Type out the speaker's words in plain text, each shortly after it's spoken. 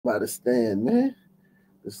By the stand, man.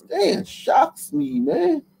 The stand shocks me,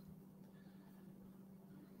 man.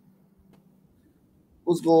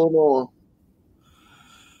 What's going on?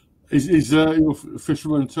 Is your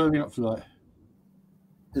fisherman turning up tonight?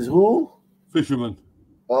 Is who? Fisherman.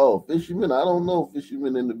 Oh, fisherman. I don't know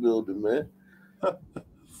fisherman in the building, man.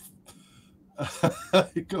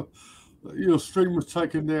 Your stream was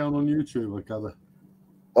taken down on YouTube, I gather.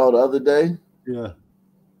 Oh, the other day? Yeah.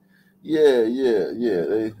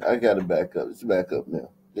 Yeah. I got it back up. It's back up now.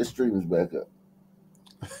 This stream is back up.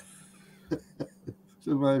 It's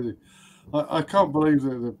amazing. I can't believe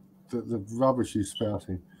the rubbish he's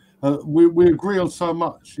spouting. We agree on so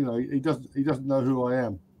much. You know, he doesn't know who I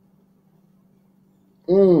am.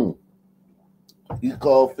 You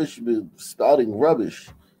call fisherman spouting rubbish.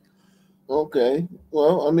 Okay.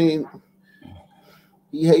 Well, I mean,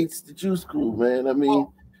 he hates the Juice Crew, man. I mean,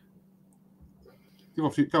 go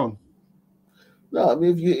on. No, I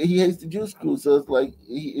mean, he hates the Juice Crew, so it's like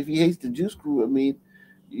if he hates the Juice Crew, I mean,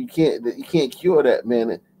 you can't cure that,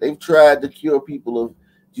 man. They've tried to cure people of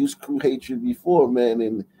Juice Crew hatred before, man,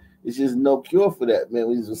 and it's just no cure for that, man.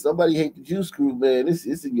 When somebody hate the Juice Crew, man, it's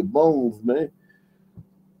in your bones, man.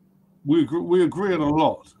 We agree on a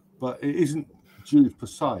lot, but it isn't Jews per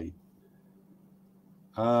se.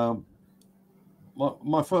 My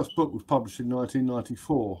first book was published in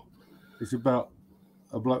 1994. It's about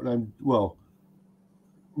a bloke named,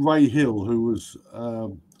 Ray Hill, who was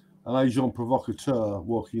an agent provocateur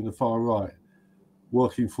working in the far right,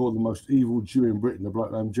 working for the most evil Jew in Britain, a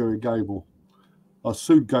bloke named Jerry Gable. I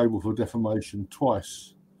sued Gable for defamation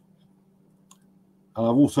twice. And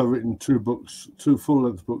I've also written two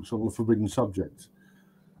full-length books on the forbidden subject.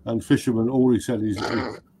 And Fisherman, all he said is...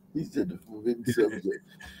 He said the forbidden subject.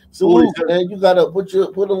 So, Luke, man, you gotta put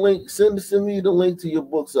a link. Send me the link to your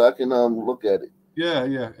book so I can look at it.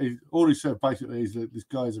 Yeah. All he said basically is that this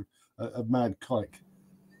guy's a mad kike.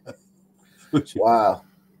 Wow.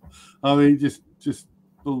 I mean, just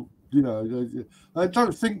you know, I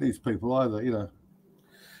don't think these people either. You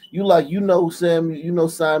know.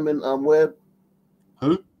 Simon Webb.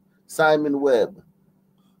 Who? Simon Webb.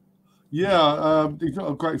 Yeah, he's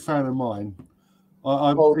not a great fan of mine.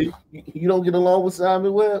 You don't get along with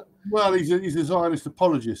Simon Webb? Well, he's a Zionist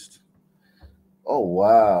apologist. Oh,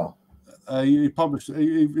 wow. He published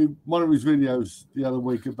one of his videos the other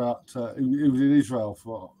week about he was in Israel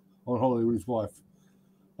on holiday with his wife.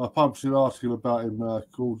 I published an article about him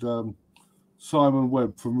called Simon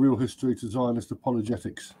Webb, From Real History to Zionist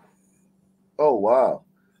Apologetics. Oh, wow.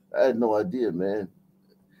 I had no idea, man.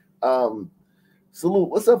 Salute.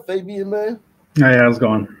 What's up, Fabian, man? Hey, how's it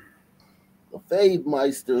going? A Fade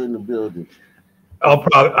Meister in the building.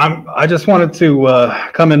 I just wanted to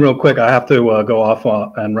come in real quick. I have to go off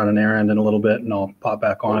and run an errand in a little bit, and I'll pop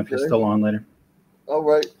back on if you're still on later. All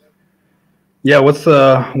right. Yeah, what's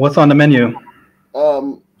on the menu?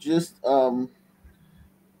 Just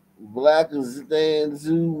Black and Stan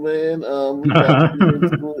Zoo, man. We got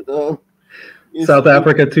to South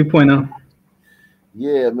Africa 2.0.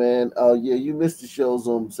 Yeah, man. Yeah, you missed the shows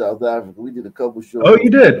on South Africa. We did a couple shows. Oh, you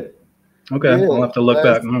did? Okay, yeah, I'll have to look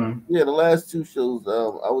back. Yeah, the last two shows,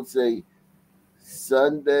 I would say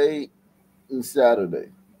Sunday and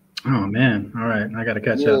Saturday. Oh man! All right, I got to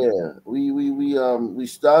catch up. Yeah, we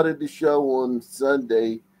started the show on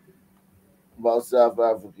Sunday about South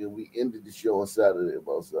Africa. We ended the show on Saturday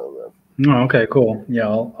about South Africa. Oh, okay, cool. Yeah,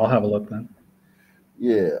 I'll have a look then.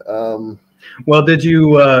 Yeah. Well, did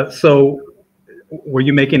you? So, were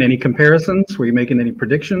you making any comparisons? Were you making any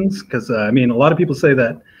predictions? Because I mean, a lot of people say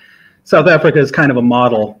that South Africa is kind of a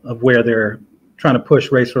model of where they're trying to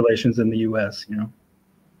push race relations in the U.S., you know?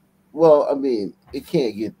 Well, I mean, it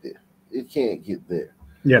can't get there. It can't get there.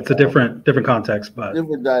 Yeah, it's a different context, but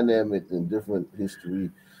different dynamic and different history.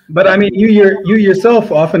 But I mean, you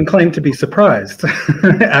yourself often claim to be surprised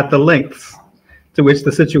at the lengths to which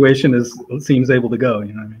the situation seems able to go.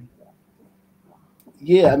 You know what I mean?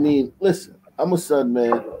 Yeah, I mean, listen, I'm a Sun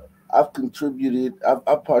man. I've contributed.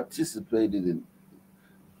 I've participated in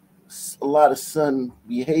a lot of Sun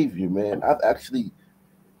behavior, man. I've actually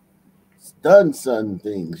done Sun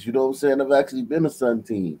things. You know what I'm saying? I've actually been a Sun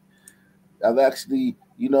team. I've actually,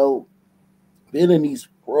 been in these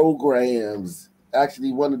programs.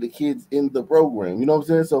 Actually, one of the kids in the program. You know what I'm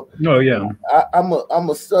saying? So, oh yeah, I'm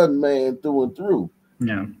a Sun man through and through.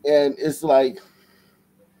 Yeah, and it's like,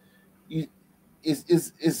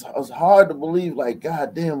 it's hard to believe. Like,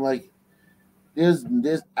 goddamn, like there's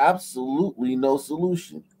absolutely no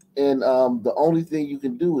solution. And the only thing you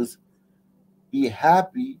can do is be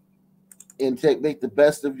happy and make the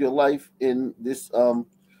best of your life in this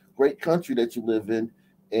great country that you live in,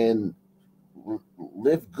 and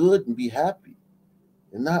live good and be happy,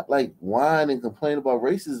 and not like whine and complain about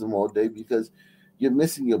racism all day because you're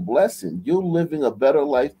missing your blessing. You're living a better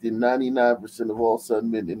life than 99% of all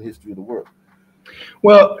Southern men in the history of the world.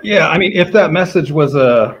 Well, yeah, I mean, if that message was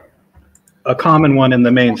a common one in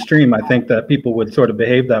the mainstream, I think that people would sort of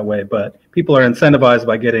behave that way. But people are incentivized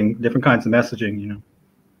by getting different kinds of messaging, you know.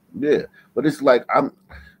 Yeah, but it's like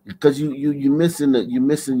because you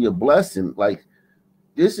missing your blessing. Like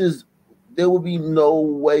there will be no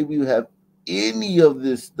way we have any of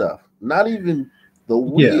this stuff. Not even the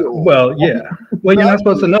wheel. Yeah. Well, yeah. Well, you're not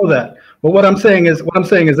supposed to know that. But what I'm saying is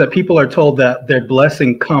that people are told that their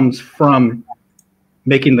blessing comes from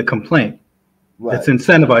making the complaint. Right. It's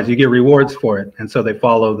incentivized. You get rewards for it, and so they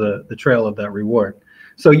follow the trail of that reward.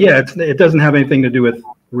 So yeah, it doesn't have anything to do with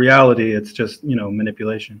reality. It's just, you know,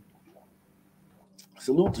 manipulation.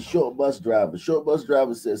 Salute to Short Bus Driver. Short Bus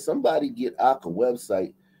Driver says somebody get Ak a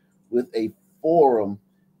website with a forum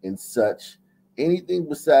and such, anything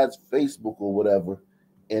besides Facebook or whatever,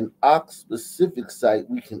 an Ak specific site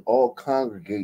we can all congregate